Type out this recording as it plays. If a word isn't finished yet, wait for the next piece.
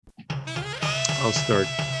I'll start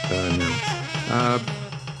now.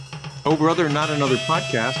 Oh Brother, Not Another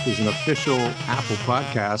Podcast is an official Apple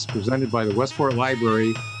podcast presented by the Westport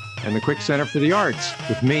Library and the Quick Center for the Arts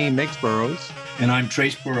with me, Meigs Burrows. And I'm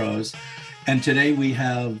Trace Burrows. And today we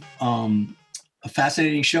have a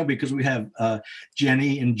fascinating show because we have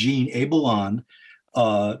Jenny and Jean Abel on,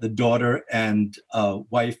 the daughter and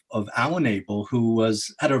wife of Alan Abel, who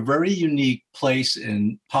had a very unique place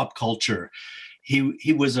in pop culture.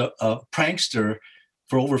 He was a prankster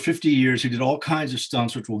for over 50 years. He did all kinds of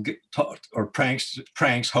stunts, which we'll get taught, or pranks,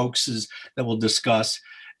 hoaxes that we'll discuss,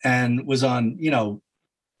 and was on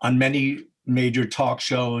many major talk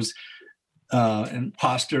shows and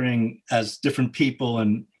posturing as different people.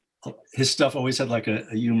 And his stuff always had like a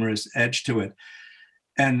humorous edge to it.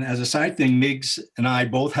 And as a side thing, Meigs and I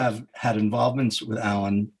both have had involvements with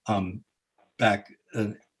Alan back,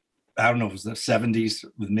 I don't know, it was the 70s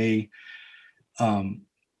with me.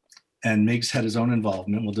 And Meigs had his own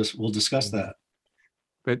involvement. We'll discuss that.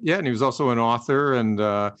 But yeah, and he was also an author. And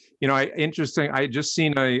interesting. I just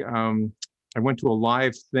seen I went to a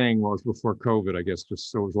live thing. Well, it was before COVID, I guess.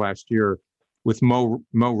 So it was last year with Mo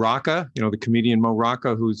Rocca. The comedian Mo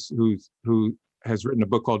Rocca, who has written a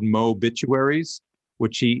book called Mo Obituaries,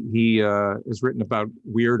 which he has written about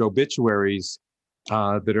weird obituaries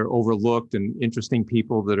that are overlooked and interesting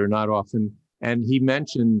people that are not often. And he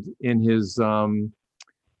mentioned in his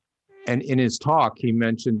talk, he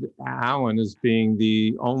mentioned Alan as being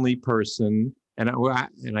the only person, and I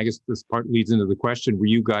guess this part leads into the question: were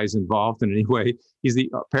you guys involved in any way? He's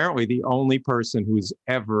apparently the only living person who's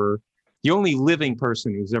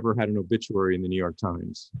ever had an obituary in the New York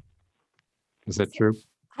Times. Is that true?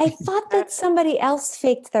 I thought that somebody else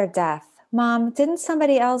faked their death. Mom, didn't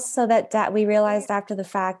somebody else, so that Dad, we realized after the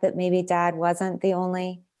fact that maybe Dad wasn't the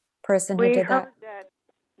only person who did that?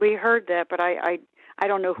 We heard that, but I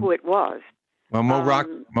don't know who it was. Well,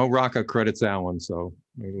 Mo Rocca credits Alan, so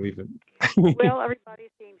we leave it. Well, everybody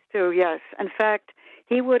seems to, yes. In fact,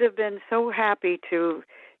 he would have been so happy to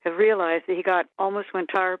have realized that he got almost an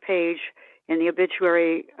entire page in the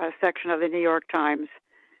obituary section of the New York Times.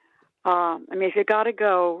 If you got to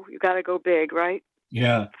go, you got to go big, right?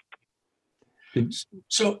 Yeah.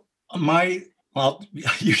 So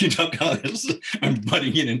you can talk about this. I'm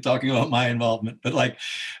butting in and talking about my involvement, but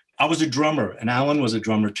I was a drummer, and Alan was a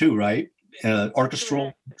drummer too, right?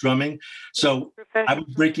 Orchestral drumming. So I was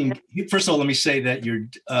breaking. First of all, let me say that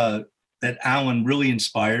that Alan really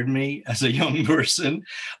inspired me as a young person.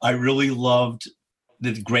 I really loved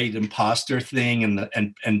the great imposter thing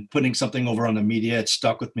and putting something over on the media. It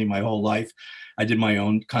stuck with me my whole life. I did my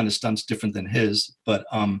own kind of stunts different than his, but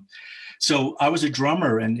so I was a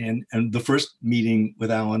drummer, and the first meeting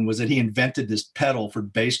with Alan was that he invented this pedal for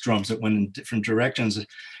bass drums that went in different directions.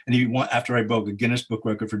 And after I broke a Guinness Book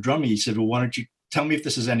record for drumming, he said, well, why don't you tell me if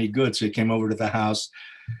this is any good? So he came over to the house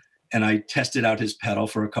and I tested out his pedal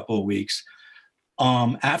for a couple of weeks.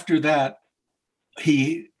 After that,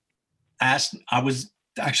 he asked, I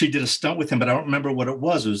actually did a stunt with him, but I don't remember what it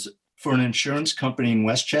was. It was for an insurance company in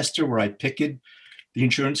Westchester where I picketed the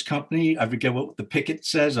insurance company. I forget what the picket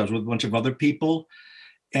says. I was with a bunch of other people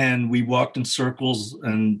and we walked in circles,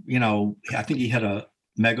 and, I think he had a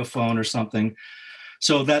megaphone or something.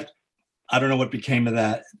 So that, I don't know what became of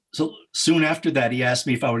that. So soon after that, he asked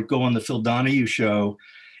me if I would go on the Phil Donahue show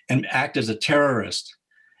and act as a terrorist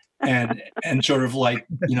and sort of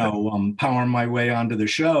power my way onto the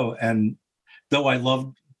show. And though I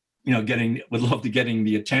loved, would love to getting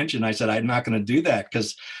the attention, I said, I'm not going to do that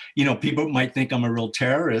because, people might think I'm a real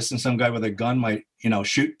terrorist and some guy with a gun might,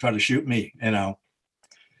 try to shoot me, Yeah.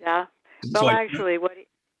 Well, actually, what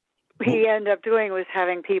he ended up doing was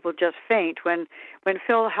having people just faint. When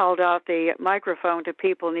Phil held out the microphone to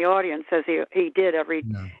people in the audience, as he did every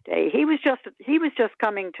day, he was just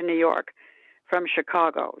coming to New York from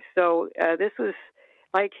Chicago. So this was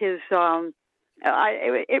like his...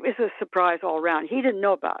 it was a surprise all around. He didn't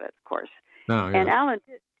know about it, of course. No, yeah. And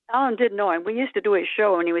Alan did know. And we used to do a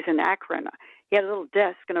show when he was in Akron. He had a little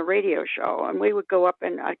desk and a radio show. And we would go up,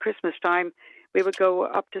 and at Christmas time, we would go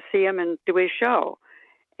up to see him and do his show.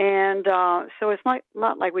 And so it's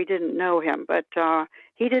not like we didn't know him, but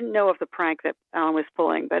he didn't know of the prank that Alan was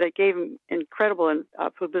pulling. But it gave him incredible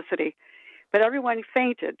publicity. But everyone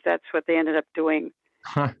fainted. That's what they ended up doing.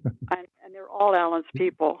 and they're all Alan's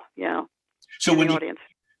people, So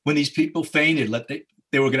when these people fainted,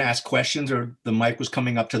 they were going to ask questions, or the mic was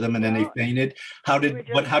coming up to them and then they fainted. How did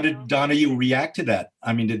Donahue react to that?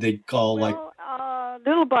 I mean, did they call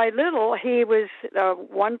little by little, he was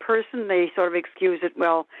one person. They sort of excused it.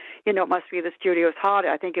 Well, it must be the studio's hot.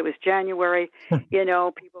 I think it was January.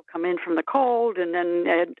 People come in from the cold, and then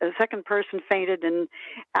a second person fainted. And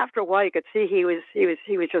after a while, you could see he was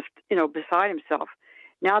just beside himself.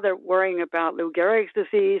 Now they're worrying about Lou Gehrig's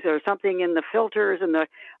disease or something in the filters and the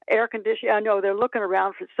air conditioning. I know they're looking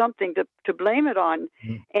around for something to blame it on.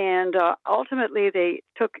 And ultimately, they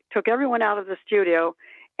took everyone out of the studio,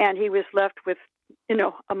 and he was left with,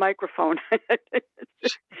 a microphone. it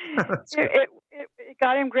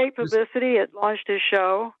got him great publicity. It launched his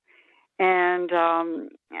show. And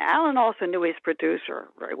Alan also knew his producer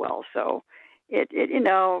very well. So it's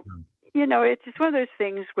just one of those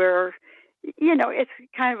things where, it's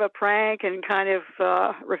kind of a prank and kind of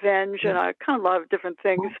revenge, and I kind of love different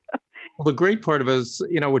things. Well, the great part of it is,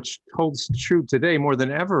 which holds true today more than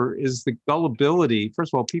ever, is the gullibility.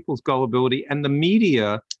 First of all, people's gullibility, and the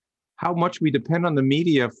media, how much we depend on the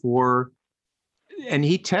media for. And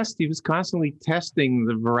he was constantly testing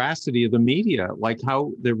the veracity of the media, like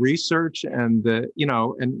how the research and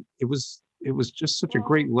and it was just such a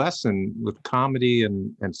great lesson with comedy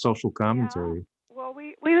and social commentary. Yeah. Well,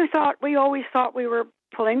 we always thought we were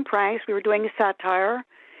pulling pranks. We were doing satire.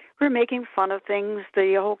 We were making fun of things.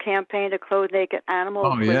 The whole campaign to clothe naked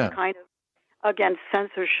animals was kind of against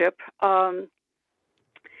censorship.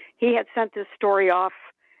 He had sent this story off.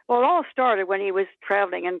 Well, it all started when he was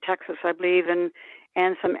traveling in Texas, I believe, and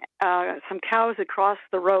some cows had crossed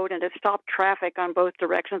the road and had stopped traffic on both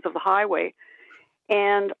directions of the highway,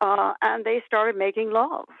 and they started making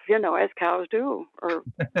love, as cows do, or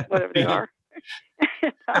whatever they are.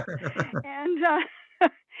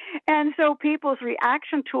 And so people's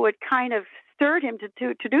reaction to it kind of stirred him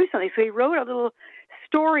to do something. So he wrote a little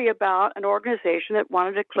story about an organization that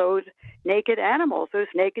wanted to clothe naked animals. Those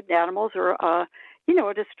naked animals are, a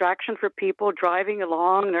distraction for people driving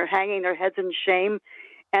along, and they're hanging their heads in shame.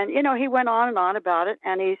 And, he went on and on about it,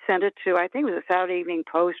 and he sent it to, I think it was a Saturday Evening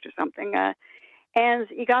Post or something. And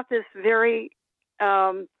he got this very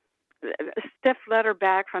stiff letter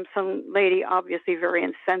back from some lady, obviously very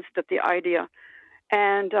incensed at the idea.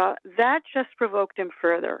 And that just provoked him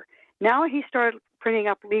further. Now he started printing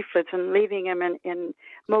up leaflets and leaving them in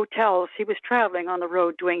motels. He was traveling on the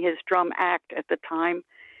road doing his drum act at the time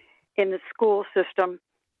in the school system.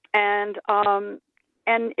 And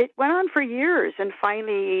it went on for years. And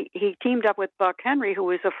finally, he teamed up with Buck Henry, who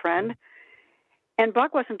was a friend. And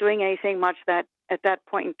Buck wasn't doing anything much at that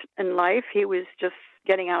point in life. He was just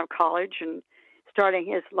getting out of college and starting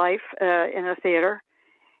his life in a theater.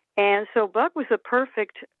 And so Buck was a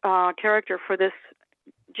perfect character for this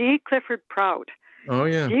G. Clifford Prout. Oh,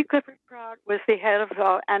 yeah. G. Clifford Prout was the head of,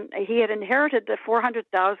 and he had inherited the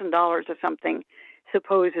 $400,000 or something,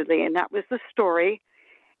 supposedly, and that was the story.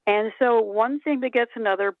 And so one thing begets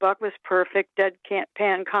another. Buck was perfect,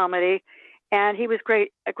 deadpan comedy, and he was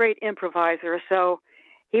a great improviser. So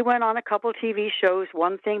he went on a couple TV shows.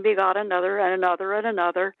 One thing begot another and another and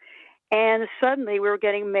another. And suddenly we were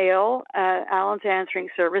getting mail, Alan's answering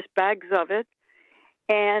service, bags of it,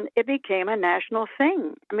 and it became a national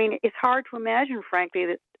thing. I mean, it's hard to imagine, frankly,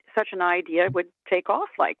 that such an idea would take off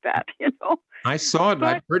like that, I saw it.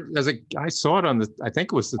 But, I saw it on I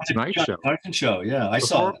think it was the Tonight Show. Carson Show, yeah, I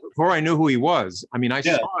saw it. Before I knew who he was. I mean, I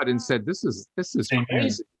saw it and said, "This is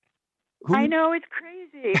crazy." I know it's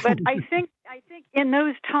crazy, but I think in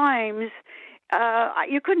those times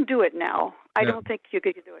you couldn't do it now. I don't think you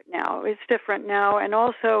could do it now. It's different now, and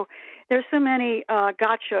also there's so many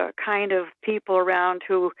gotcha kind of people around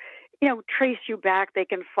who, trace you back. They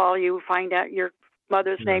can follow you, find out your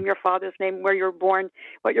mother's name, your father's name, where you were born,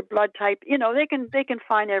 what your blood type. They can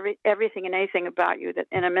find everything and anything about you that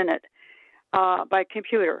in a minute by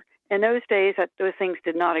computer. In those days, those things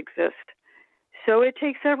did not exist. So it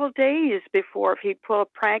takes several days before if he'd pull a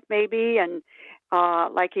prank maybe, and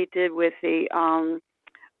like he did with the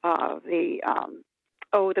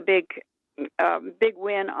big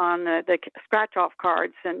win on the scratch off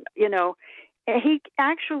cards, and he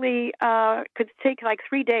actually could take like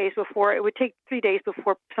 3 days before it would take 3 days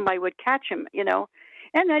before somebody would catch him, and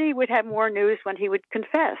then he would have more news when he would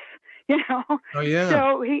confess, Oh yeah.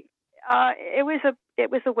 So he it was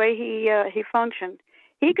the way he functioned.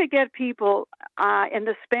 He could get people in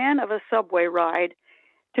the span of a subway ride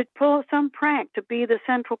to pull some prank to be the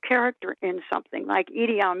central character in something like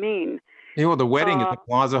Idi Amin. The wedding at the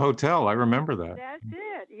Plaza Hotel. I remember that. That's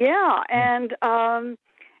it. Yeah, and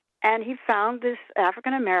he found this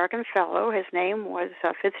African American fellow. His name was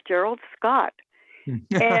Fitzgerald Scott,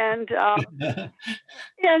 and the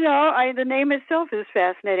name itself is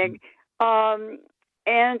fascinating.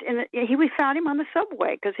 we found him on the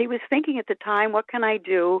subway because he was thinking at the time, what can I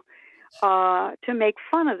do to make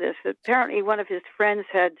fun of this? Apparently, one of his friends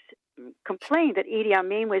had complained that Idi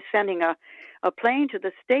Amin was sending a plane to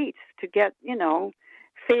the States to get,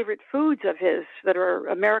 favorite foods of his that are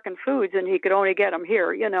American foods, and he could only get them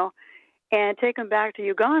here, and take them back to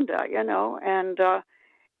Uganda, and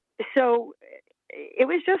so it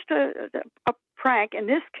was just a prank. In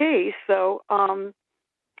this case, though,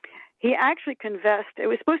 he actually confessed. It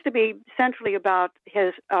was supposed to be centrally about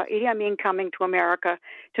his Idi Amin coming to America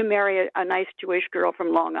to marry a nice Jewish girl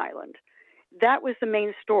from Long Island. That was the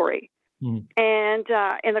main story. Mm. And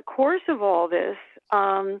in the course of all this,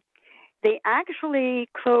 they actually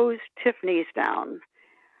closed Tiffany's down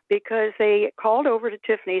because they called over to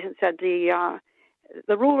Tiffany's and said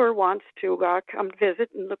the ruler wants to come visit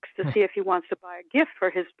and looks to see if he wants to buy a gift for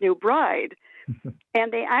his new bride.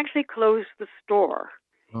 And they actually closed the store.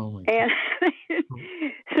 Oh my And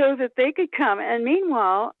so that they could come. And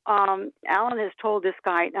meanwhile, Alan has told this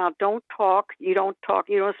guy, now don't talk, you don't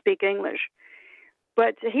speak English.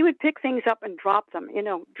 But he would pick things up and drop them,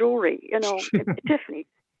 jewelry, Tiffany.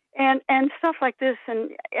 And stuff like this.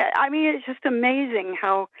 And I mean, it's just amazing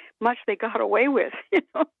how much they got away with,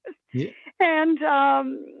 Yeah. And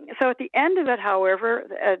so at the end of it, however,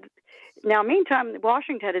 now, meantime,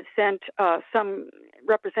 Washington had sent some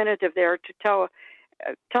representative there to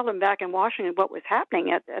tell them back in Washington what was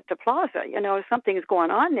happening at the plaza. Something is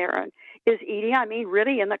going on there. And is Idi Amin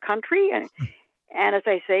really in the country? And as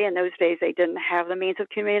I say, in those days, they didn't have the means of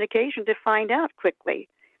communication to find out quickly.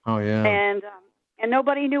 Oh yeah. And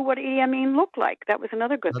nobody knew what Idi Amin looked like. That was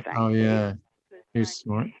another good thing. Oh yeah. You're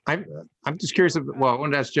smart. I'm just curious. Well, I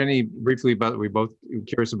wanted to ask Jenny briefly about. We both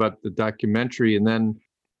curious about the documentary, and then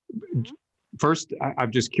first,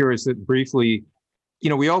 I'm just curious that briefly.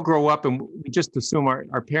 We all grow up and we just assume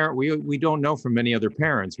our parent. We don't know from many other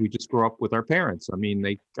parents. We just grow up with our parents. I mean,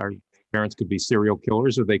 our parents could be serial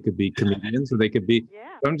killers, or they could be comedians, or they could be.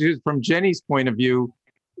 Yeah. From Jenny's point of view,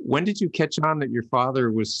 when did you catch on that your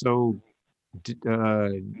father was so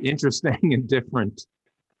interesting and different?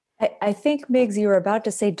 I think, Miggs, you were about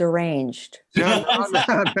to say deranged. No,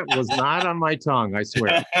 that was not on my tongue, I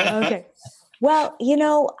swear. Okay. Well,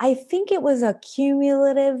 I think it was a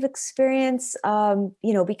cumulative experience,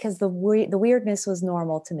 because the weirdness was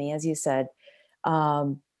normal to me, as you said.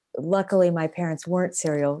 Luckily, my parents weren't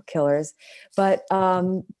serial killers, but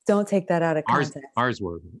don't take that out of context. Ours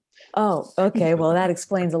were. Oh, okay. Well, that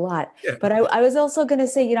explains a lot. Yeah. But I was also going to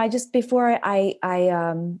say, just before I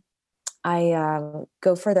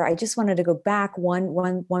go further, I just wanted to go back one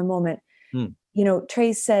moment.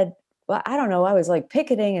 Trace said, well, I don't know, I was like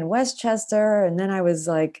picketing in Westchester, and then I was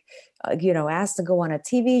like, asked to go on a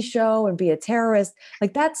TV show and be a terrorist.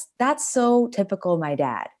 Like that's so typical of my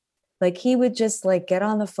dad. Like he would just like get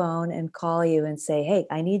on the phone and call you and say, hey,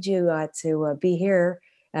 I need you to be here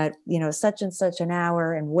at, such and such an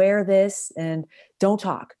hour and wear this and don't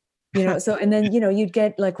talk, so, and then, you'd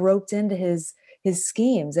get like roped into his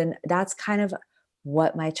schemes. And that's kind of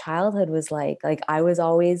what my childhood was like. Like I was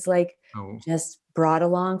always like, just brought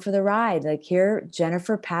along for the ride. Like, here,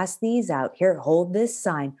 Jennifer, pass these out. Here, hold this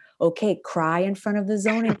sign. Okay, cry in front of the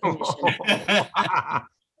zoning commission.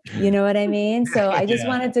 You know what I mean? So I just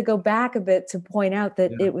wanted to go back a bit to point out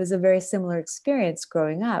that it was a very similar experience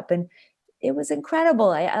growing up, and it was incredible.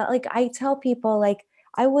 I tell people, like,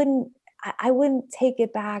 I wouldn't take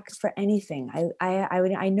it back for anything.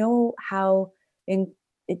 I know how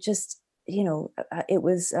it just, it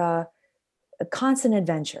was a constant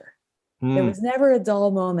adventure. There was never a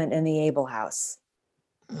dull moment in the Able house.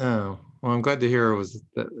 Oh, well, I'm glad to hear it was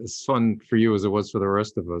as fun for you as it was for the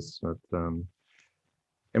rest of us. But,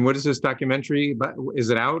 and what is this documentary about?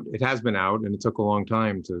 Is it out? It has been out, and it took a long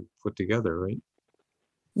time to put together, right?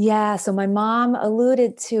 Yeah. So my mom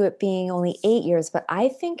alluded to it being only 8 years, but I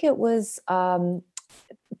think it was the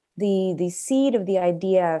seed of the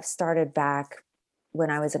idea started back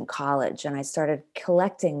when I was in college, and I started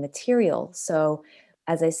collecting material. So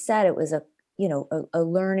as I said, it was a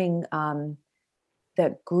learning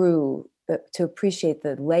that grew to appreciate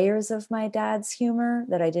the layers of my dad's humor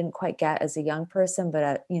that I didn't quite get as a young person.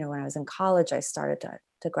 But, when I was in college, I started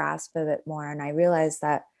to grasp a bit more. And I realized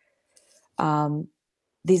that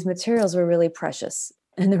these materials were really precious,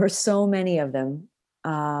 and there were so many of them.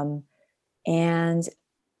 And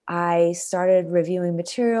I started reviewing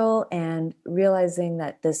material and realizing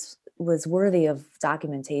that this was worthy of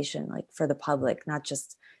documentation, like for the public, not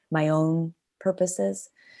just my own purposes.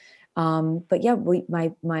 But yeah,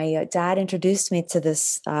 my dad introduced me to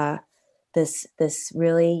this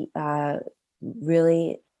really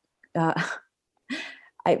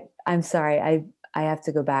I'm sorry, I have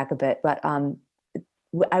to go back a bit, but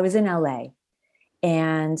I was in LA,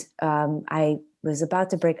 and I was about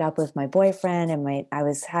to break up with my boyfriend, and I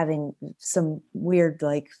was having some weird,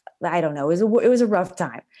 like, I don't know, it was a rough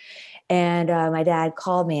time. And my dad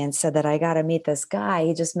called me and said that I got to meet this guy.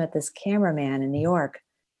 He just met this cameraman in New York,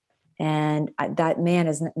 and that man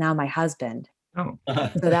is now my husband. Oh,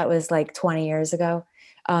 So that was like 20 years ago.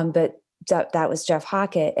 But that was Jeff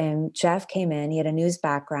Hockett, and Jeff came in. He had a news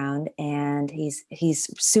background, and he's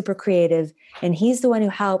super creative, and he's the one who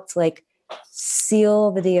helped like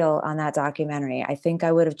seal the deal on that documentary. I think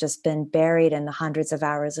I would have just been buried in the hundreds of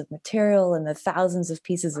hours of material and the thousands of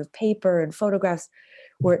pieces of paper and photographs,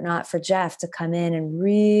 were it not for Jeff to come in and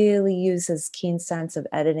really use his keen sense of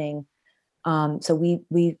editing. So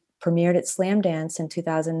we premiered at Slamdance in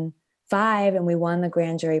 2005, and we won the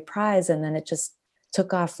Grand Jury Prize, and then it just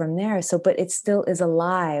took off from there. So, but it still is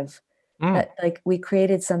alive. That, like, we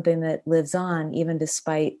created something that lives on, even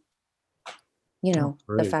despite, the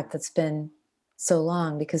great. fact that it's been so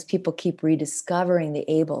long, because people keep rediscovering the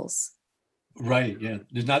Abels. Right. Yeah.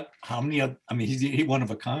 There's not how many. I mean, he's one of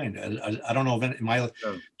a kind. I don't know if in my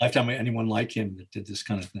lifetime anyone like him that did this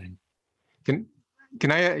kind of thing.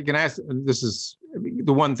 Can I ask? This is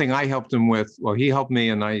the one thing I helped him with. Well, he helped me,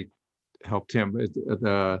 and I helped him.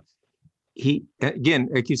 He, again,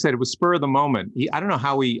 like you said, it was spur of the moment. I don't know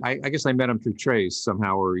how I guess I met him through Trace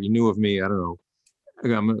somehow, or he knew of me. I don't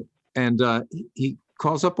know. And he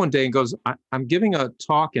calls up one day and goes, I'm giving a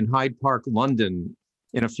talk in Hyde Park, London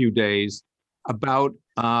in a few days about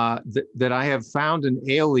that I have found an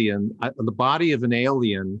alien, the body of an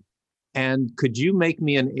alien. And could you make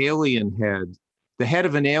me an alien head, the head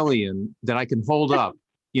of an alien that I can hold up,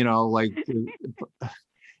 like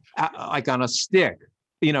on a stick,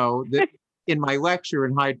 that in my lecture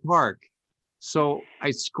in Hyde Park. So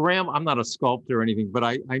I I'm not a sculptor or anything, but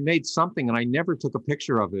I made something, and I never took a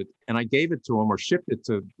picture of it, and I gave it to him or shipped it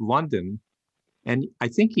to London. And I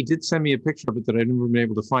think he did send me a picture of it that I never been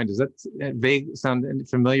able to find. Does that sound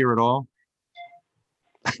familiar at all?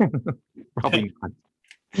 Probably not.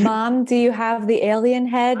 Mom, do you have the alien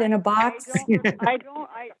head in a box?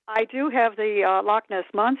 I do have the Loch Ness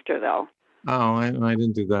Monster, though. Oh, I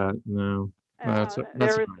didn't do that. No. That's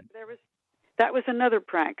that was another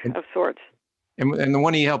prank of sorts. And the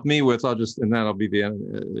one he helped me with, and that'll be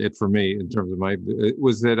it for me in terms of it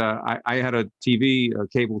was that I had a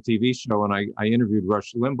cable TV show, and I interviewed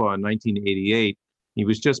Rush Limbaugh in 1988. He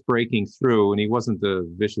was just breaking through, and he wasn't the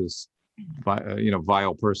vicious,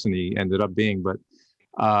 vile person he ended up being, but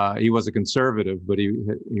he was a conservative, but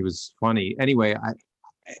he was funny. Anyway,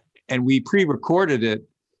 and we pre-recorded it,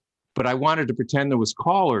 but I wanted to pretend there was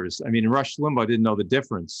callers. I mean, Rush Limbaugh didn't know the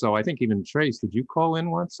difference. So I think even Trace, did you call in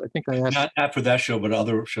once? I think I asked. Not for that show, but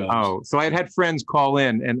other shows. Oh, so I had friends call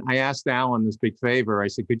in, and I asked Alan this big favor. I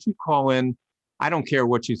said, could you call in? I don't care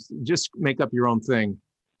what you, just make up your own thing.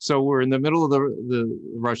 So we're in the middle of the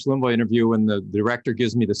Rush Limbaugh interview, and the director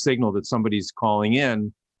gives me the signal that somebody's calling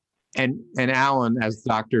in. And Alan, as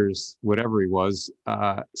doctors, whatever he was,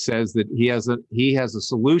 says that he has a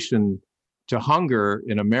solution to hunger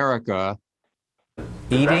in America.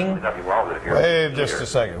 Eating? Wait just a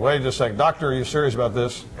second. Doctor, are you serious about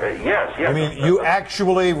this? Yes. I mean, you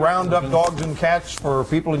actually round up dogs and cats for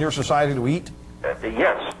people in your society to eat?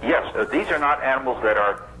 Yes. These are not animals that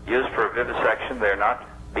are used for vivisection. They're not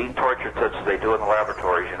being tortured such as they do in the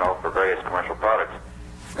laboratories, for various commercial products.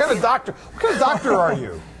 What kind of doctor are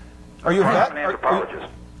you? Are you a vet? I'm an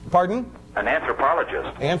anthropologist. Pardon? An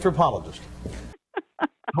anthropologist. Anthropologist.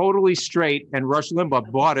 Totally straight, and Rush Limbaugh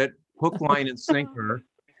bought it, hook, line, and sinker.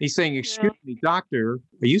 He's saying, excuse me, doctor,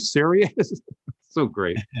 are you serious? So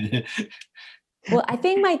great. Well, I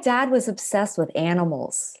think my dad was obsessed with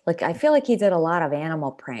animals. Like, I feel like he did a lot of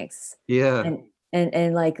animal pranks. Yeah.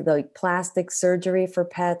 And like the plastic surgery for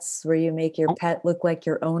pets, where you make your pet look like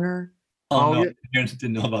your owner. Oh, no, yeah. I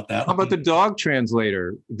didn't know about that. How about the dog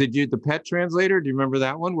translator? The pet translator? Do you remember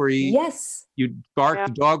that one where Yes. You'd bark,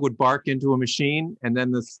 the dog would bark into a machine, and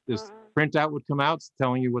then this printout would come out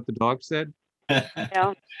telling you what the dog said?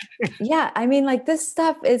 Yeah. Yeah. I mean, like, this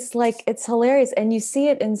stuff is like, it's hilarious. And you see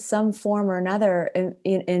it in some form or another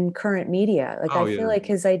in current media. Like, I feel like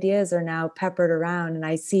his ideas are now peppered around, and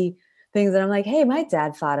I see things that I'm like, hey, my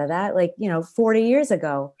dad thought of that, 40 years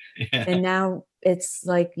ago. Yeah. And now it's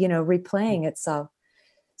like, replaying itself.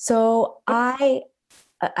 So I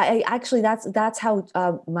actually, that's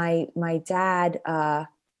how my dad,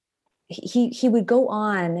 he would go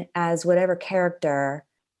on as whatever character,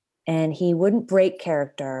 and he wouldn't break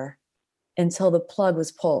character until the plug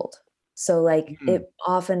was pulled. So it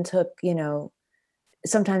often took,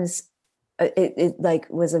 sometimes it like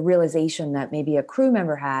was a realization that maybe a crew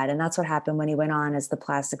member had. And that's what happened when he went on as the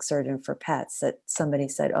plastic surgeon for pets, that somebody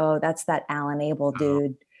said, oh, that's that Alan Abel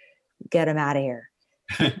dude. Get him out of here.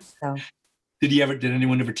 So did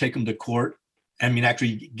anyone ever take him to court? I mean,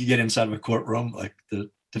 actually get inside of a courtroom, like to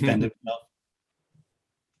defend himself?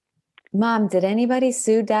 Mom, did anybody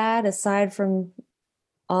sue Dad aside from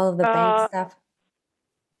all of the bank stuff?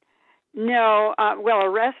 No, well,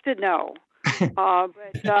 arrested, no. But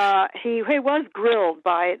he was grilled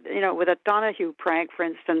by, with a Donahue prank, for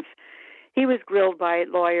instance. He was grilled by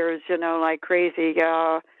lawyers, like crazy,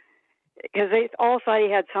 because they all thought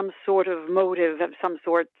he had some sort of motive of some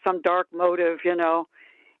sort, some dark motive,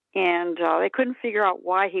 and they couldn't figure out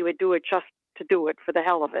why he would do it just to do it for the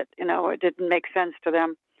hell of it. It didn't make sense to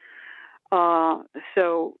them.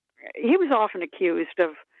 So he was often accused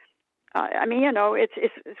of,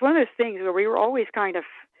 it's one of those things where we were always kind of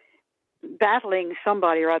battling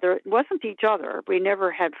somebody or other. It wasn't each other. We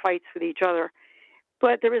never had fights with each other.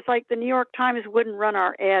 But there was like the New York Times wouldn't run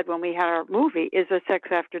our ad when we had our movie, Is There Sex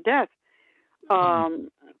After Death,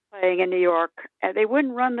 playing in New York. And they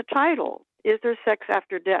wouldn't run the title, Is There Sex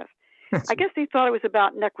After Death? I guess they thought it was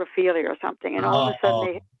about necrophilia or something. And all of a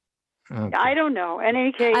sudden I don't know. In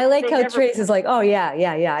any case, I like how Trace is like, oh, yeah,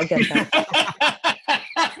 I get that.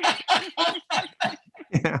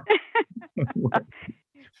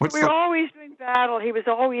 We were always doing battle. He was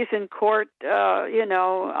always in court, he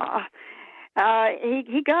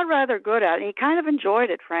got rather good at it. He kind of enjoyed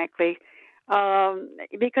it, frankly,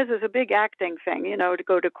 because it was a big acting thing, to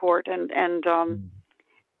go to court. And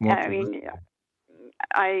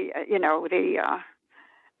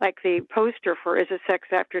like the poster for Is It Sex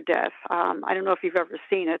After Death? I don't know if you've ever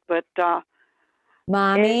seen it, but...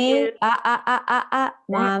 Mommy,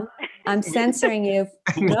 Mom, I'm censoring you.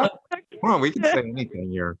 Nope. Well, we can say anything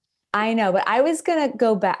here. I know, but I was going to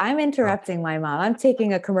go back. I'm interrupting my mom. I'm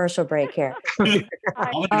taking a commercial break here. I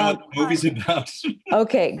want to know what the movie's about.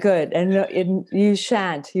 Okay, good. And you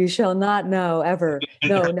shall not know ever.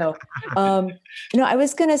 No. I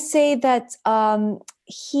was going to say that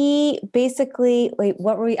he basically, wait,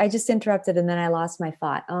 what were we? I just interrupted and then I lost my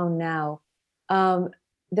thought. Oh, no.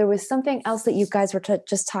 There was something else that you guys were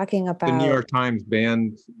just talking about. The New York Times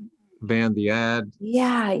banned the ad.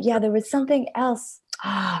 Yeah. There was something else.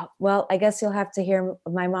 Well, I guess you'll have to hear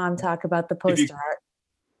my mom talk about the poster art.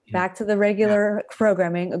 Back to the regular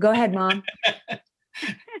programming. Go ahead, Mom.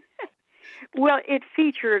 Well, it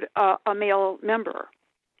featured a male member.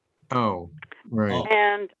 Oh, right.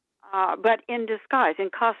 And but in disguise, in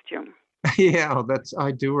costume. Yeah,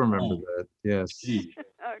 I do remember that. Yes.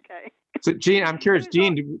 Okay. So, Gene, I'm curious,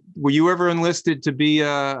 Gene, were you ever enlisted to be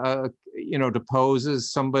to pose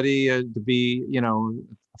as somebody, to be, a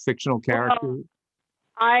fictional character? Well,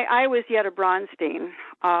 I was Yetta Bronstein.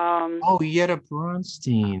 Yetta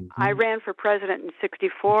Bronstein. I ran for president in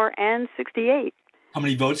 1964 and 1968. How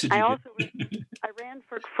many votes did you get? I ran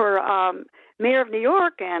for mayor of New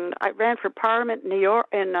York, and I ran for parliament in New York,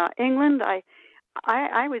 in England.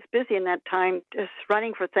 I was busy in that time just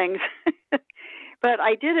running for things. But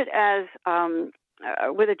I did it as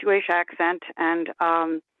with a Jewish accent and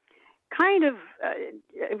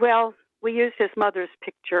we used his mother's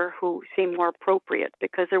picture, who seemed more appropriate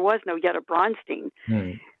because there was no Yetta Bronstein.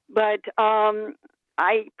 But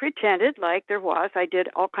I pretended like there was. I did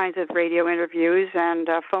all kinds of radio interviews and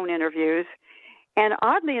phone interviews. And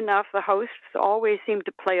oddly enough, the hosts always seemed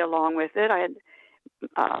to play along with it. I had,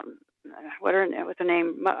 what was her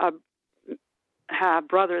name?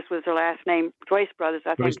 Brothers was her last name. Joyce Brothers,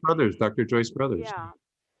 I think. Joyce Brothers, Dr. Joyce Brothers. Yeah,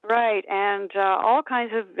 right. And all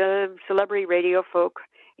kinds of celebrity radio folk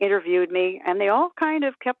interviewed me, and they all kind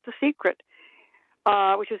of kept the secret,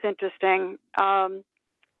 which was interesting.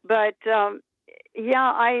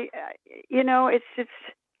 It's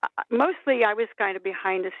mostly I was kind of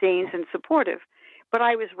behind the scenes and supportive, but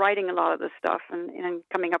I was writing a lot of the stuff and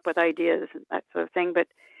coming up with ideas and that sort of thing. But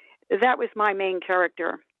that was my main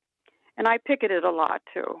character. And I picketed a lot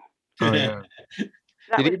too. Oh, yeah.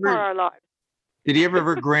 That was part of our lives. Did he ever have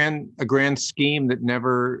a grand scheme that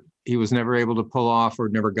he was never able to pull off or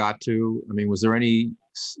never got to? I mean, was there any,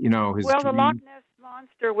 his Well, the Loch Ness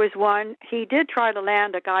Monster was one. He did try to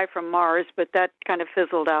land a guy from Mars, but that kind of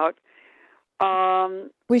fizzled out.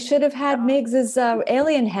 We should have had Miggs's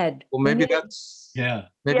alien head. Well, maybe that's... Yeah.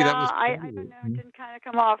 Maybe that was... I don't know. It didn't kind of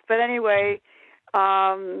come off. But anyway...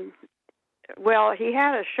 well, he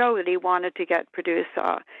had a show that he wanted to get produced.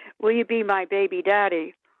 Will You Be My Baby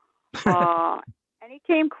Daddy? And he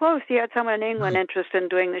came close. He had someone in England interested in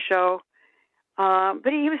doing the show.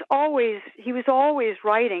 But he was always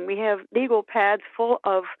writing. We have legal pads full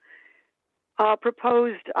of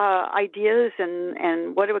proposed ideas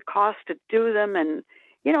and what it would cost to do them, and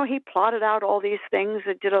he plotted out all these things.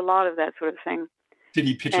 It did a lot of that sort of thing. Did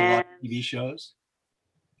he pitch a lot of And- TV shows?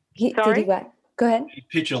 Did Sorry? he what? Go ahead. Did he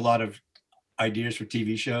pitch a lot of ideas for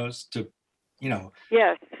TV shows to,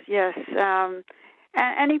 Yes.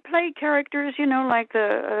 And he played characters, like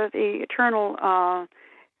the eternal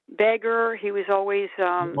beggar. He was always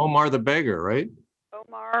Omar the Beggar, right?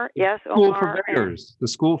 Omar. Yes, School for Omar. Beggars. The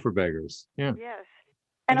School for Beggars. Yeah. Yes.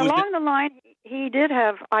 And Was along the line, he did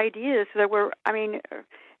have ideas that were,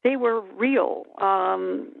 they were real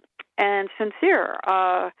and sincere.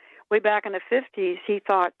 Way back in the 50s, he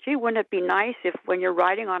thought, gee, wouldn't it be nice if when you're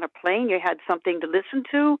riding on a plane, you had something to listen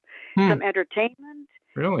to, some entertainment?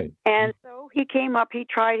 Really? And so he came up, he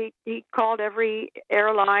called every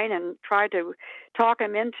airline and tried to talk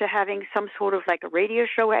him into having some sort of like a radio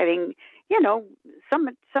show, having,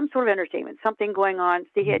 some sort of entertainment, something going on.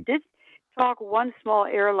 See, he did talk one small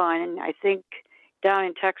airline, and I think down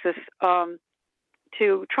in Texas,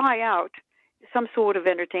 to try out some sort of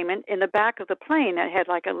entertainment in the back of the plane that had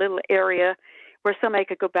like a little area where somebody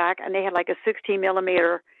could go back, and they had like a 16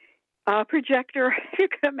 millimeter projector, if you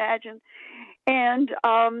could imagine. And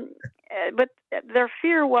but their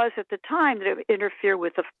fear was at the time that it would interfere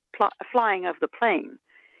with the flying of the plane,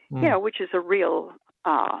 which is a real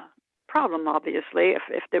problem, obviously,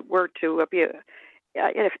 if it were to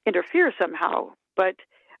interfere somehow. But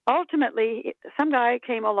ultimately, some guy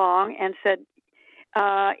came along and said,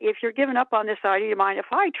 if you're giving up on this idea, do you mind if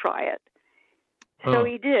I try it? So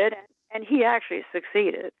he did, and he actually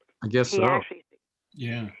succeeded. I guess He so. actually,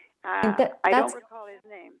 yeah. I don't recall his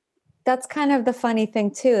name. That's kind of the funny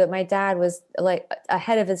thing too, that my dad was like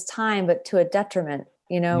ahead of his time, but to a detriment,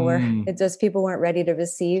 where it just people weren't ready to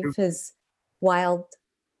receive his wild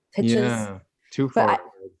pitches. Yeah. Too But far.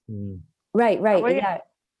 Right. Well, Yeah.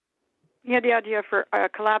 He had the idea for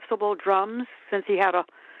collapsible drums, since he had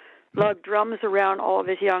lug drums around all of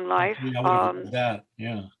his young life. Yeah, I would have heard of that.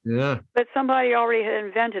 Yeah. Yeah. But somebody already had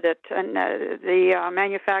invented it, and the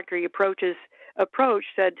manufacturer approach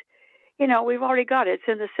said, we've already got it. It's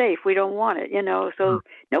in the safe. We don't want it, So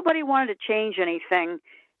nobody wanted to change anything.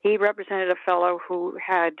 He represented a fellow who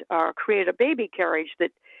had created a baby carriage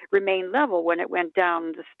that remained level when it went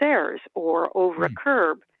down the stairs or over a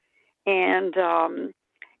curb. And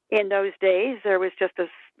in those days, there was just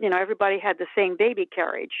everybody had the same baby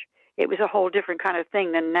carriage. It was a whole different kind of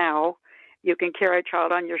thing than now. You can carry a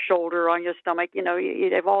child on your shoulder, on your stomach. You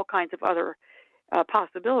have all kinds of other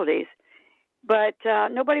possibilities. But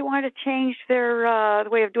nobody wanted to change their the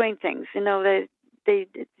way of doing things. They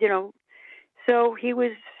so he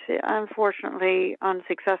was unfortunately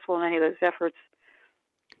unsuccessful in any of those efforts.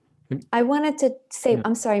 I wanted to say,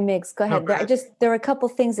 I'm sorry, Migs, go ahead. go ahead. There were a couple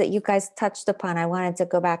things that you guys touched upon. I wanted to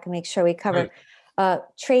go back and make sure we cover.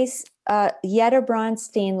 Trace, Yetta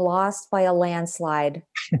Bronstein lost by a landslide.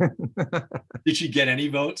 Did she get any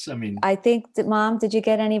votes? I think, Mom, did you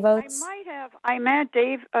get any votes? I might have. I met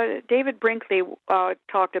David Brinkley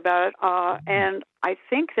talked about it, and I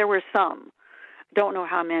think there were some. Don't know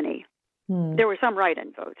how many. There were some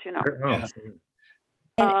write-in votes, Yeah.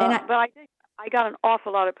 And but I got an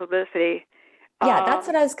awful lot of publicity. Yeah, that's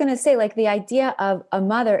what I was going to say. Like the idea of a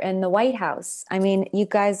mother in the White House. You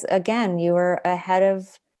guys, again, you were ahead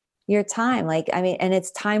of your time. And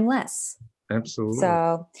it's timeless. Absolutely.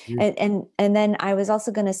 So, and then I was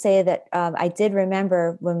also going to say that I did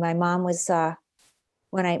remember when my mom was,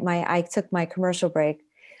 when I took my commercial break,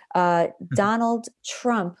 Donald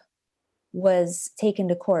Trump was taken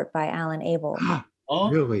to court by Alan Abel. Oh,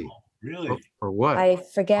 Really? really? For what? I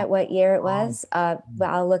forget what year it was, but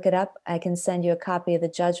I'll look it up. I can send you a copy of the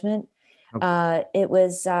judgment. It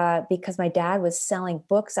was because my dad was selling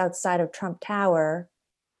books outside of Trump Tower,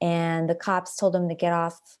 and the cops told him to get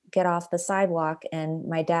off the sidewalk. And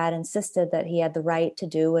my dad insisted that he had the right to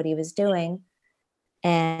do what he was doing,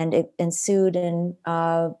 and it ensued, and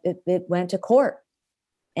it went to court.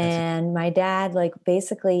 And my dad,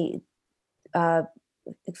 basically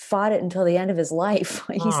fought it until the end of his life.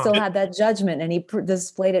 He still had that judgment, and he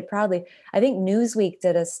displayed it proudly. I think Newsweek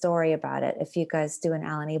did a story about it. If you guys do an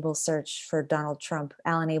Alan Abel search for Donald Trump,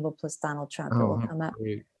 Alan Abel plus Donald Trump, it will come up.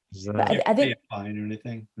 Great. Is You that- have to I pay think- a fine or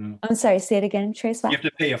anything? No. I'm sorry, say it again, Trace. You have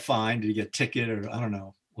to pay a fine to get a ticket, or I don't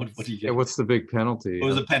know. What do you Yeah, get? what's the big penalty? What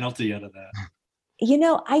was the penalty out of that?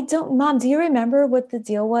 I don't, Mom, do you remember what the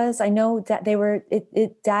deal was? I know that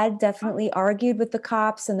Dad definitely argued with the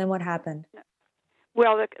cops, and then what happened?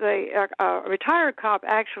 Well, the retired cop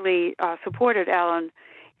actually supported Alan,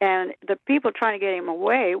 and the people trying to get him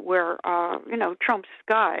away were, Trump's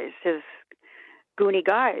guys, his goony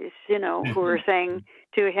guys, who were saying,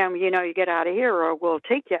 to him, you know, you get out of here or we'll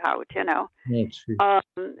take you out, you know. Oh,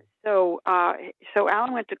 gee. So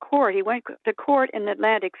Alan went to court. He went to court in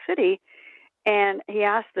Atlantic City, and he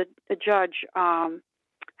asked the judge, how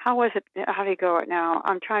was it? How do you go it now?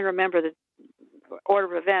 I'm trying to remember the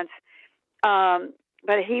order of events.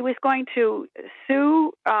 But he was going to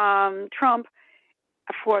sue Trump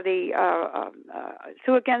for the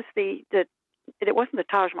sue against the it wasn't the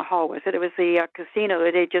Taj Mahal, was it? It was the casino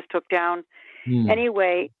that they just took down.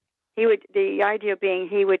 Anyway, the idea being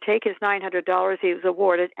he would take his $900 he was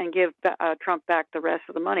awarded and give Trump back the rest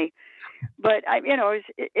of the money. But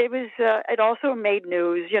it also made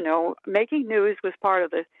news. You know, making news was part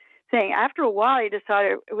of the thing. After a while, he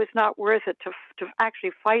decided it was not worth it to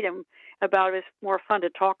actually fight him about it. It's more fun to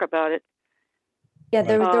talk about it. Yeah,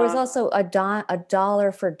 there was also a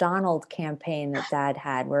dollar for Donald campaign that Dad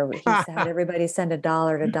had, where he had everybody send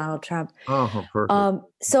 $1 to Donald Trump. Oh, perfect.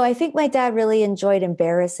 So I think my dad really enjoyed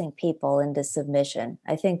embarrassing people into submission.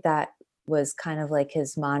 I think that was kind of like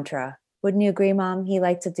his mantra. Wouldn't you agree, Mom? He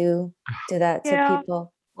liked to do that to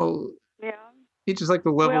people. Well, Yeah. he just like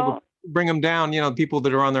the level to bring them down. You know, people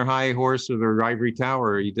that are on their high horse or their ivory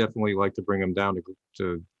tower, he definitely like to bring them down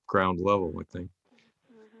to ground level, I think.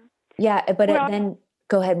 Yeah, but then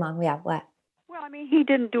go ahead, Mom. Yeah, what? Well, I mean, he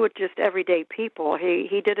didn't do it just everyday people.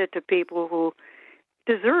 He did it to people who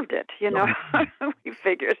deserved it. You know, we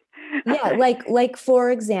figured. Yeah, like for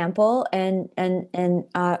example, and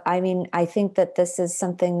I mean, I think that this is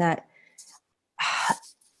something that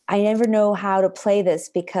I never know how to play this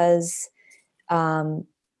because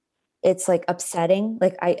it's like upsetting.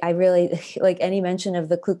 Like I really like any mention of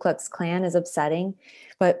the Ku Klux Klan is upsetting.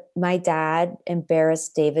 But my dad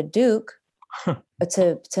embarrassed David Duke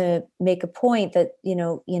to make a point that,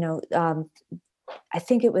 I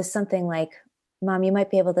think it was something like, Mom, you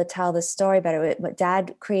might be able to tell the story better. But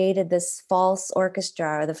Dad created this false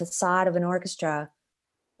orchestra or the facade of an orchestra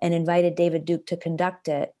and invited David Duke to conduct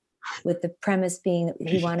it, with the premise being that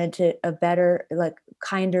he wanted a better, like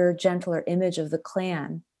kinder, gentler image of the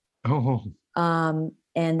Klan. Oh.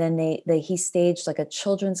 And then he staged like a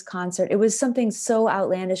children's concert. It was something so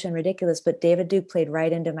outlandish and ridiculous, but David Duke played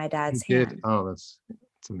right into my dad's hand. Oh, that's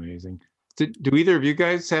amazing. Do either of you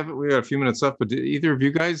guys we got a few minutes left, but did either of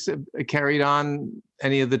you guys carried on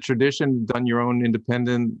any of the tradition, done your own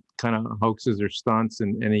independent kind of hoaxes or stunts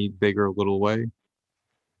in any big or little way?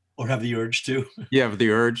 Or have the urge to? Yeah, the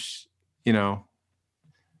urge,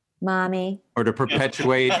 Mommy. or to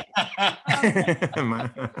perpetuate.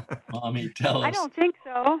 Mommy, tell us. I don't think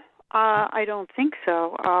so. I don't think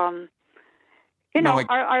so.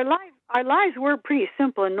 Our lives were pretty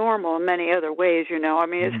simple and normal in many other ways. I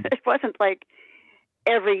mean, it wasn't like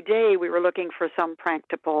every day we were looking for some prank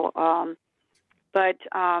to pull. But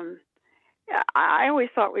I always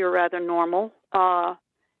thought we were rather normal.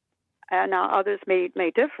 And others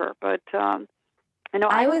may differ, but I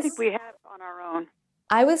don't think we have on our own.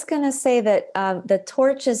 I was going to say that the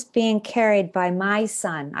torch is being carried by my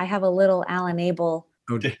son. I have a little Alan Abel.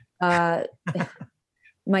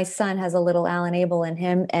 My son has a little Alan Abel in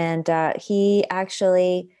him, and he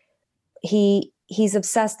actually he's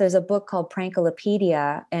obsessed. There's a book called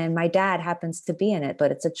Prankolopedia, and my dad happens to be in it,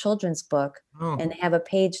 but it's a children's book, and they have a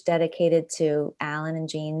page dedicated to Alan and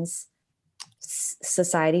Jean's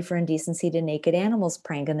Society for Indecency to Naked Animals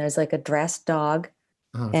prank, and there's like a dressed dog.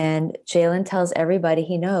 And Jalen tells everybody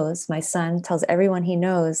he knows, my son tells everyone he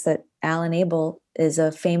knows, that Alan Abel is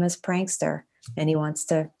a famous prankster, and he wants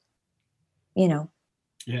to,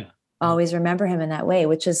 always remember him in that way,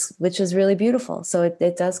 which is really beautiful. So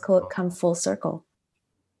it does come full circle.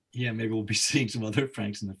 Yeah, maybe we'll be seeing some other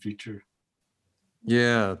pranks in the future.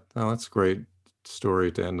 Yeah, that's a great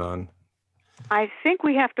story to end on. I think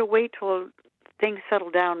we have to wait till things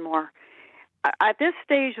settle down more. At this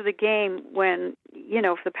stage of the game, when,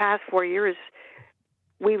 for the past 4 years,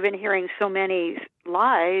 we've been hearing so many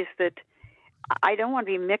lies that I don't want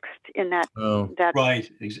to be mixed in that. That right.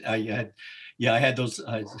 I had those.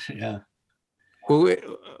 Yeah. Well,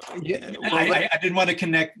 I didn't want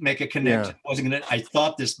to make a connection. I wasn't going to. I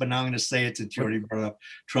thought this, but now I'm going to say it since you already brought up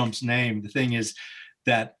Trump's name. The thing is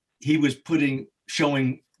that he was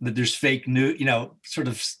showing that there's fake news. Sort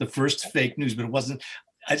of the first fake news, but it wasn't.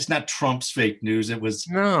 It's not Trump's fake news. It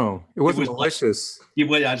wasn't malicious.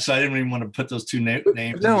 So I didn't even want to put those two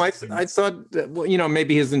names. No, I thought that,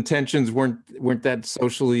 maybe his intentions weren't that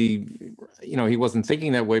socially, he wasn't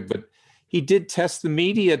thinking that way, but he did test the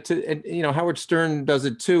media and Howard Stern does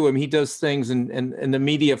it too. I mean, he does things and the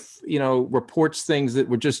media, reports things that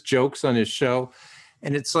were just jokes on his show.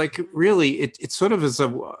 And it's like, really, it sort of is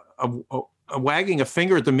a wagging a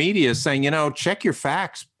finger at the media saying, check your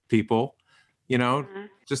facts, people. You know,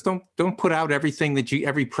 just don't put out everything that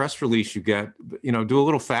every press release you get. You know, do a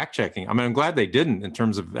little fact checking. I mean, I'm glad they didn't in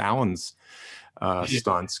terms of Alan's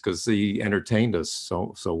stunts, because he entertained us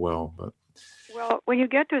so well. But when you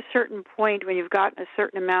get to a certain point, when you've gotten a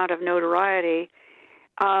certain amount of notoriety,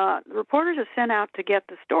 reporters are sent out to get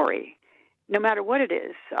the story, no matter what it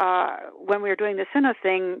is. When we were doing the Cinna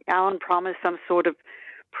thing, Alan promised some sort of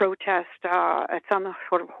protest at some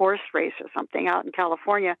sort of horse race or something out in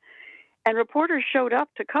California, and reporters showed up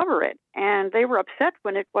to cover it, and they were upset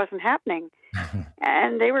when it wasn't happening.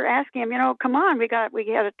 And they were asking him, come on, we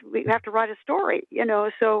have to write a story,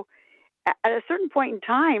 So at a certain point in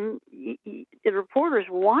time, the reporters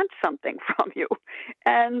want something from you,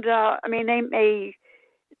 and I mean,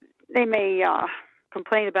 they may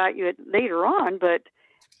complain about you later on, but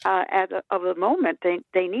of the moment,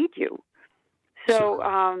 they need you.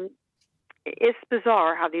 So it's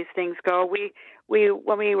bizarre how these things go.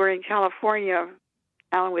 When we were in California,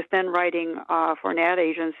 Alan was then writing for an ad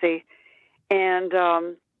agency, and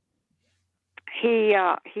he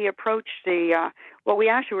approached we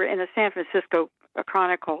actually were in the San Francisco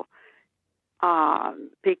Chronicle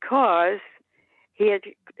because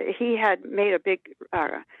he had made a big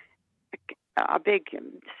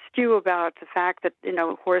stew about the fact that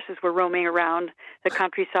horses were roaming around the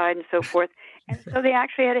countryside and so forth, and so they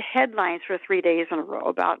actually had headlines for 3 days in a row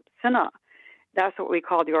about Cinna. That's what we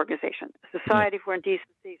call the organization, Society for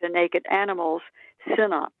Indecencies and Naked Animals,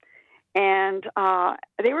 Cinna. And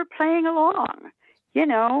they were playing along,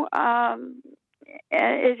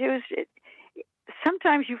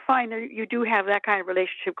 sometimes you find that you do have that kind of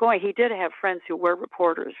relationship going. He did have friends who were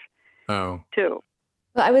reporters, too.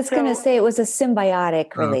 Well, I was going to say it was a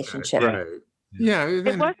symbiotic relationship. Right. Yeah.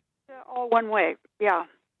 It wasn't all one way. Yeah.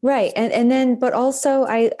 Right. And then, but also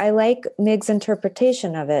I like Mig's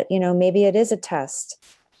interpretation of it. Maybe it is a test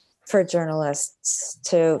for journalists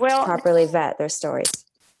to properly vet their stories.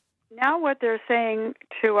 Now what they're saying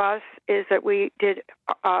to us is that we did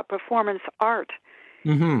performance art,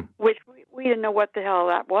 which we didn't know what the hell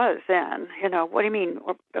that was then. What do you mean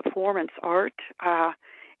performance art?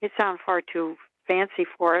 It sounds far too fancy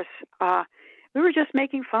for us. We were just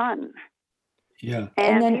making fun. Yeah.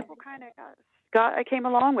 And then, people kind of came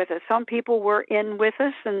along with it. Some people were in with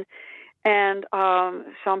us, and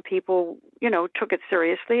some people, took it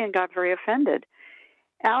seriously and got very offended.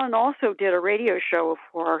 Alan also did a radio show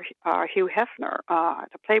for Hugh Hefner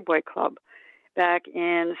at the Playboy Club back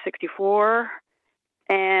in '64,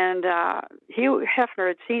 and Hugh Hefner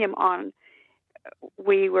had seen him on.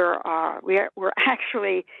 We were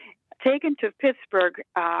actually taken to Pittsburgh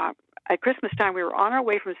at Christmas time. We were on our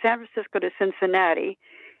way from San Francisco to Cincinnati.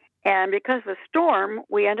 And because of the storm,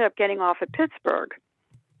 we ended up getting off at Pittsburgh.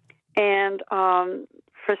 And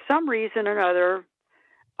for some reason or another,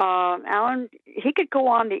 Alan, he could go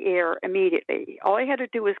on the air immediately. All he had to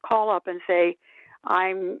do was call up and say,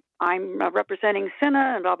 I'm representing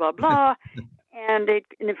Cinna and blah, blah, blah. And they'd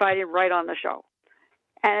invite him right on the show.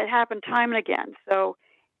 And it happened time and again. So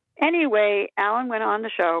anyway, Alan went on the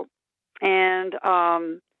show, and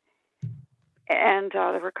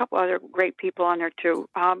there were a couple other great people on there too.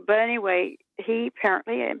 But anyway, he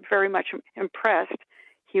apparently very much impressed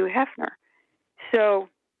Hugh Hefner. So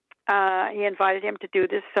he invited him to do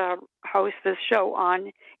this, host this show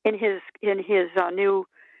in his new.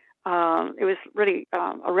 It was really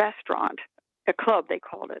a restaurant, a club they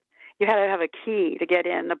called it. You had to have a key to get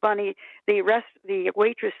in. The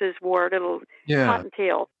waitresses wore little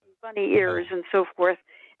cottontail, bunny ears, and so forth.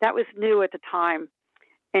 That was new at the time.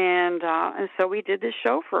 And so we did this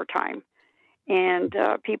show for a time, and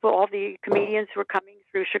all the comedians who were coming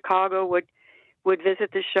through Chicago would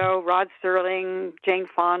visit the show. Rod Serling, Jane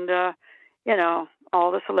Fonda,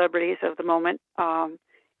 all the celebrities of the moment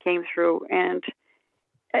came through, and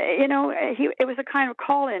it was a kind of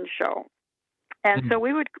call-in show, and so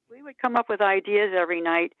we would come up with ideas every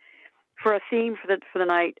night for a theme for the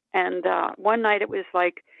night. And one night it was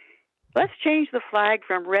like, let's change the flag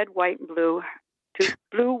from red, white, and blue to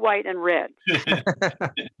blue, white, and red.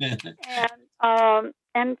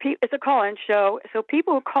 And it's a call-in show, so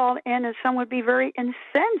people would call in, and some would be very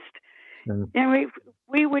incensed, and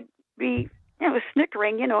we would be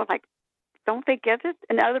snickering, like, don't they get it?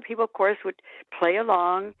 And other people, of course, would play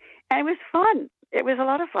along, and it was fun. It was a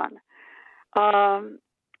lot of fun.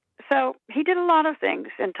 So he did a lot of things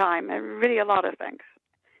in time, and really a lot of things.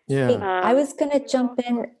 Yeah. Hey, I was going to jump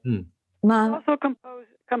in, Mom. Also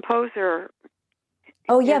composer.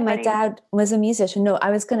 Oh yeah, my dad was a musician. No, I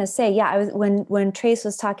was going to say, I was when Trace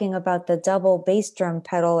was talking about the double bass drum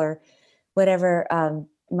pedal or whatever,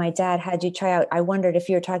 my dad had you try out, I wondered if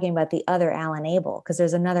you were talking about the other Alan Abel, because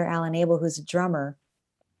there's another Alan Abel who's a drummer,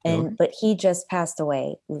 Okay. but he just passed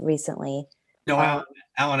away recently. No,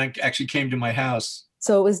 Alan actually came to my house.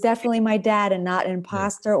 So it was definitely my dad and not an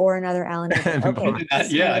imposter or another Alan Abel. Okay.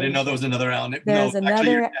 Yeah, I didn't know there was another Alan. There's no,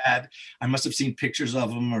 actually, your another- dad. I must have seen pictures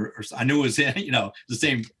of him, or I knew it was him. The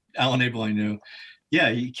same Alan Abel I knew. Yeah,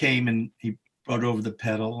 he came and he brought over the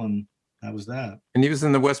pedal, and that was that. And he was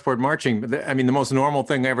in the Westport Marching. I mean, the most normal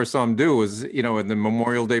thing I ever saw him do was, in the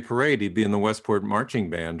Memorial Day Parade, he'd be in the Westport Marching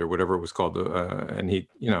Band or whatever it was called. And he,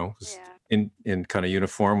 was in kind of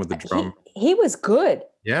uniform with the drum. He was good.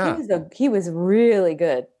 Yeah. He was really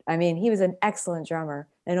good. I mean, he was an excellent drummer.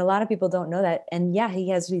 And a lot of people don't know that. And yeah, he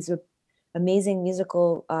has these amazing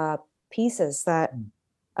musical pieces that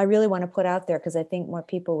I really want to put out there because I think more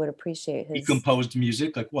people would appreciate his. He composed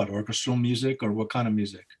music, like what? Orchestral music, or what kind of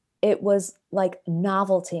music? It was like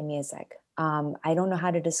novelty music. I don't know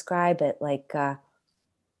how to describe it. Like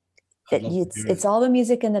it's all the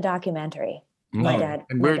music in the documentary. My dad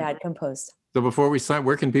composed. So before we sign,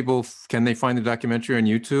 where can they find the documentary on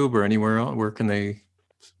YouTube or anywhere else? Where can they?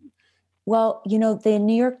 Well, the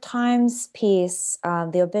New York Times piece,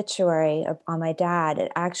 the obituary on my dad,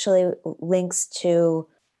 it actually links to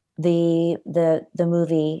the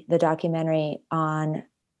movie, the documentary on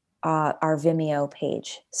our Vimeo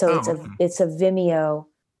page. So it's a Vimeo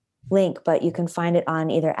link, but you can find it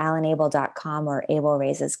on either alanabel.com or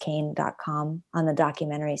abelraisescain.com on the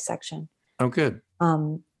documentary section. Oh, good.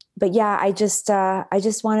 But yeah, I just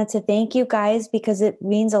wanted to thank you guys because it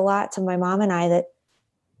means a lot to my mom and I that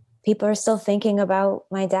people are still thinking about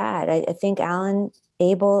my dad. I think Alan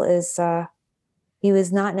Abel is, he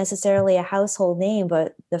was not necessarily a household name,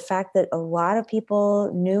 but the fact that a lot of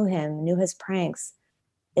people knew him, knew his pranks,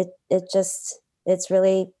 it's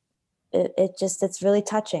really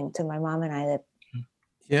touching to my mom and I that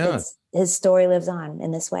his story lives on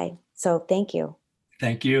in this way. So thank you.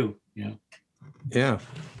 Thank you. Yeah. Yeah.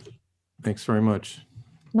 Thanks very much.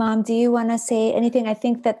 Mom, do you want to say anything? I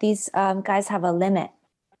think that these guys have a limit.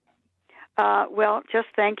 Well, just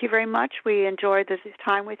thank you very much. We enjoyed this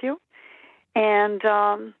time with you. And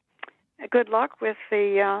good luck with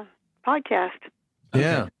the podcast.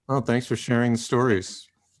 Yeah. Oh, thanks for sharing the stories.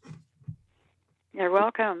 You're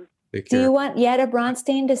welcome. Take care. Do you want Yetta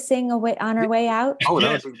Bronstein to sing on her way out? Oh,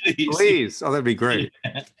 Yes, please. Oh, that'd be great.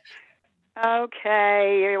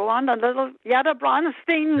 Okay, you want a little Yetta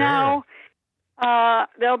Bronstein now?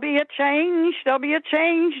 There'll be a change, there'll be a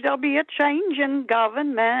change in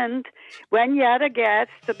government when Yetta gets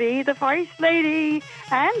to be the First Lady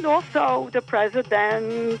and also the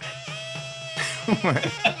President. That's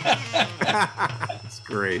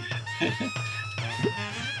great.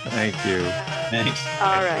 Thank you. Thanks.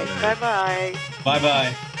 All right, bye-bye.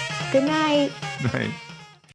 Bye-bye. Good night. Right.